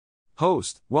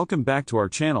Host, welcome back to our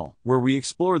channel, where we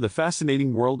explore the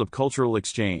fascinating world of cultural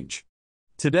exchange.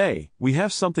 Today, we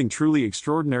have something truly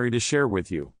extraordinary to share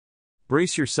with you.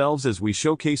 Brace yourselves as we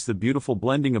showcase the beautiful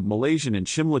blending of Malaysian and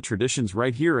Shimla traditions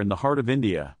right here in the heart of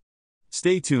India.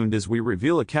 Stay tuned as we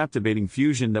reveal a captivating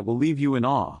fusion that will leave you in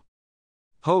awe.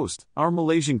 Host, our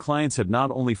Malaysian clients have not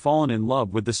only fallen in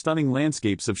love with the stunning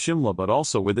landscapes of Shimla but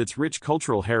also with its rich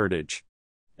cultural heritage.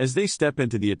 As they step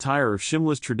into the attire of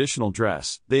Shimla's traditional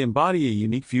dress, they embody a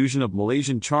unique fusion of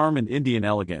Malaysian charm and Indian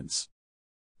elegance.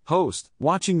 Host,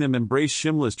 watching them embrace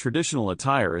Shimla's traditional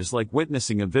attire is like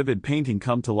witnessing a vivid painting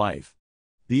come to life.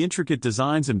 The intricate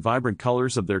designs and vibrant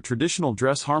colors of their traditional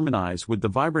dress harmonize with the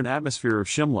vibrant atmosphere of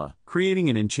Shimla,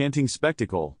 creating an enchanting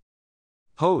spectacle.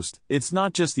 Host, it's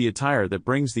not just the attire that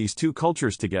brings these two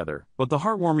cultures together, but the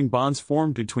heartwarming bonds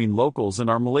formed between locals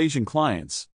and our Malaysian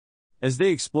clients. As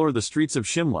they explore the streets of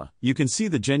Shimla, you can see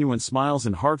the genuine smiles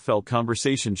and heartfelt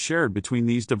conversations shared between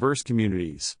these diverse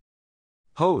communities.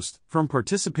 Host, from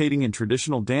participating in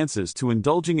traditional dances to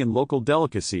indulging in local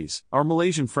delicacies, our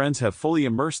Malaysian friends have fully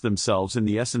immersed themselves in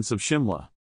the essence of Shimla.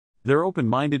 Their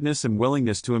open-mindedness and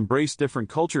willingness to embrace different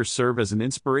cultures serve as an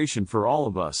inspiration for all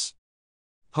of us.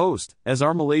 Host, as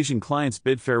our Malaysian clients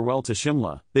bid farewell to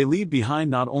Shimla, they leave behind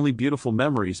not only beautiful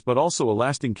memories but also a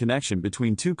lasting connection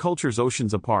between two cultures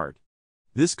oceans apart.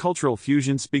 This cultural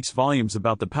fusion speaks volumes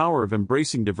about the power of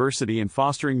embracing diversity and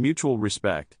fostering mutual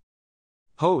respect.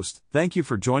 Host, thank you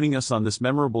for joining us on this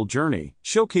memorable journey,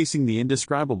 showcasing the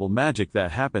indescribable magic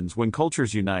that happens when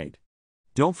cultures unite.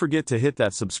 Don't forget to hit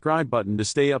that subscribe button to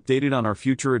stay updated on our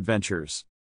future adventures.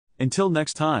 Until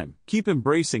next time, keep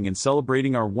embracing and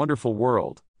celebrating our wonderful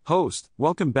world. Host,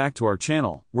 welcome back to our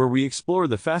channel, where we explore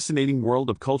the fascinating world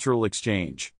of cultural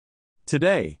exchange.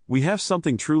 Today, we have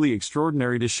something truly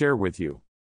extraordinary to share with you.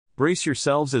 Brace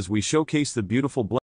yourselves as we showcase the beautiful blend